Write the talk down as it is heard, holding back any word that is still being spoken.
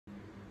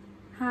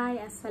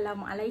Hi,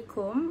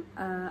 Assalamualaikum.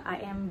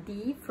 I am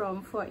Dee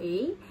from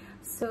 4A.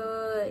 So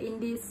in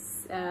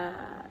this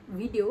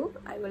video,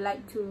 I would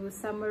like to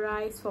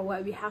summarize for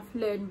what we have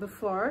learned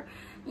before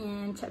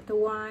in chapter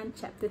 1,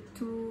 chapter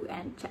 2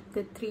 and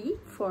chapter 3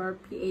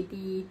 for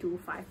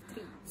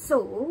PAD253.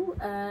 So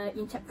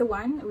in chapter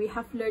 1, we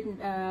have learned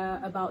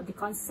about the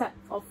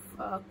concept of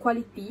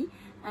quality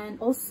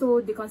and also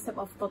the concept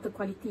of total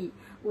quality,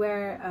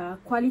 where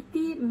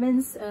quality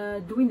means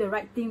doing the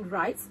right thing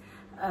right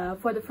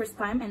for the first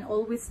time and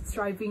always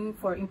striving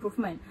for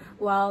improvement,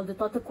 while the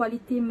total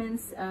quality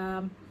means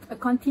a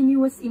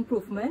continuous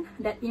improvement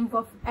that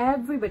involves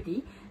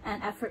everybody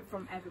and effort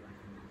from everyone.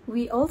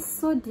 We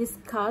also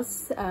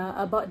discuss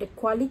about the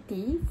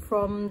quality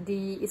from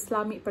the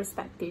Islamic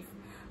perspective,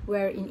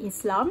 where in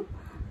Islam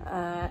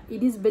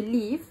it is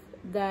believed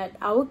that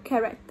our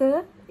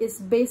character is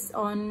based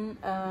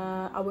on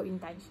our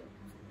intention.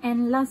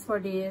 And last for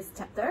this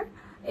chapter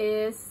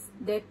is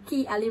the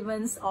key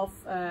elements of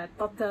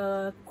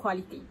total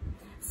quality.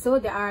 So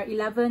there are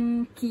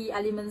 11 key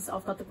elements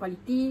of total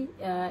quality,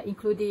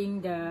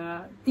 including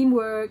the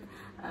teamwork,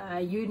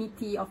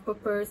 unity of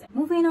purpose.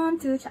 Moving on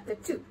to chapter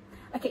 2.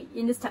 Okay,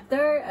 in this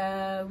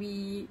chapter,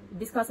 we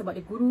discuss about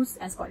the gurus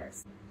and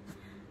scholars.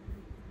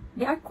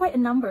 There are quite a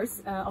number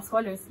of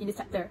scholars in this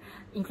chapter,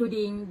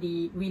 including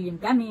the William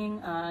Deming,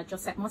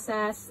 Joseph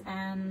Moses,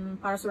 and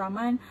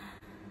Parasuraman.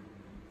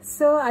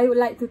 So I would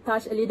like to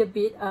touch a little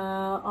bit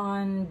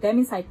on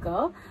Deming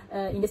cycle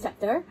in this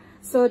chapter.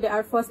 So there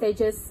are 4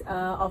 stages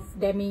of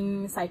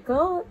Deming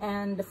cycle,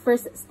 and the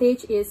first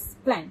stage is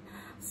plan.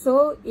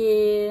 So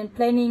in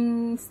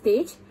planning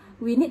stage,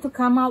 we need to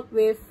come up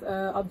with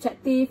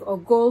objective or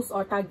goals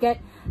or target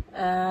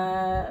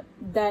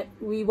that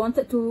we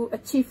wanted to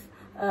achieve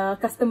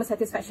customer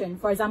satisfaction.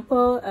 For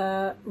example,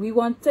 we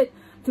wanted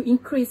to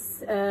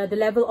increase the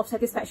level of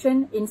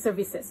satisfaction in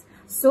services.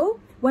 So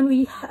when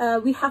we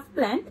have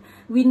planned,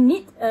 we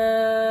need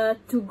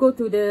to go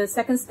to the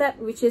second step,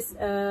 which is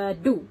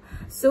do.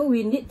 So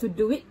we need to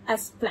do it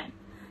as planned.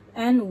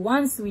 And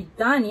once we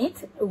done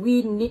it,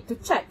 we need to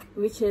check,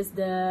 which is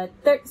the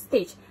third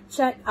stage.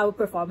 Check our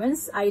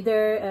performance,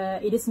 either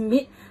it is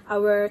meet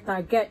our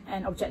target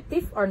and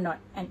objective or not.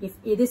 And if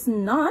it is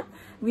not,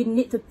 we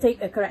need to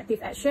take a corrective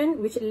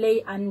action, which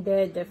lay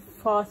under the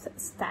 4th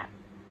step.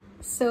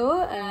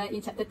 So in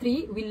chapter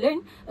 3, we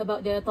learn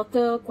about the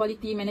total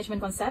quality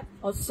management concept,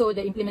 also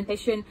the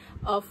implementation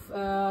of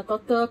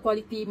total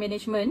quality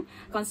management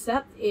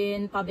concept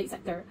in public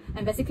sector.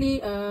 And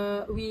basically,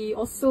 we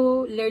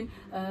also learn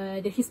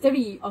the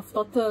history of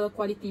total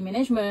quality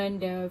management,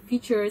 the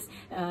features,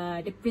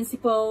 the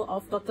principle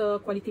of total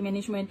quality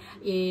management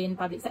in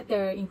public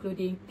sector,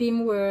 including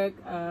teamwork,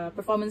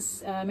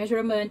 performance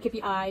measurement,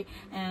 KPI,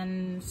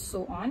 and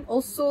so on.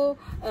 Also,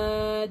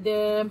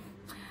 the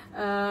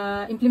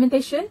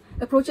implementation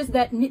approaches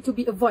that need to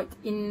be avoided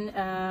in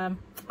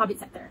public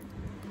sector.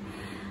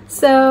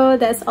 So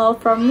that's all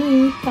from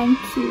me. Thank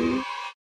you.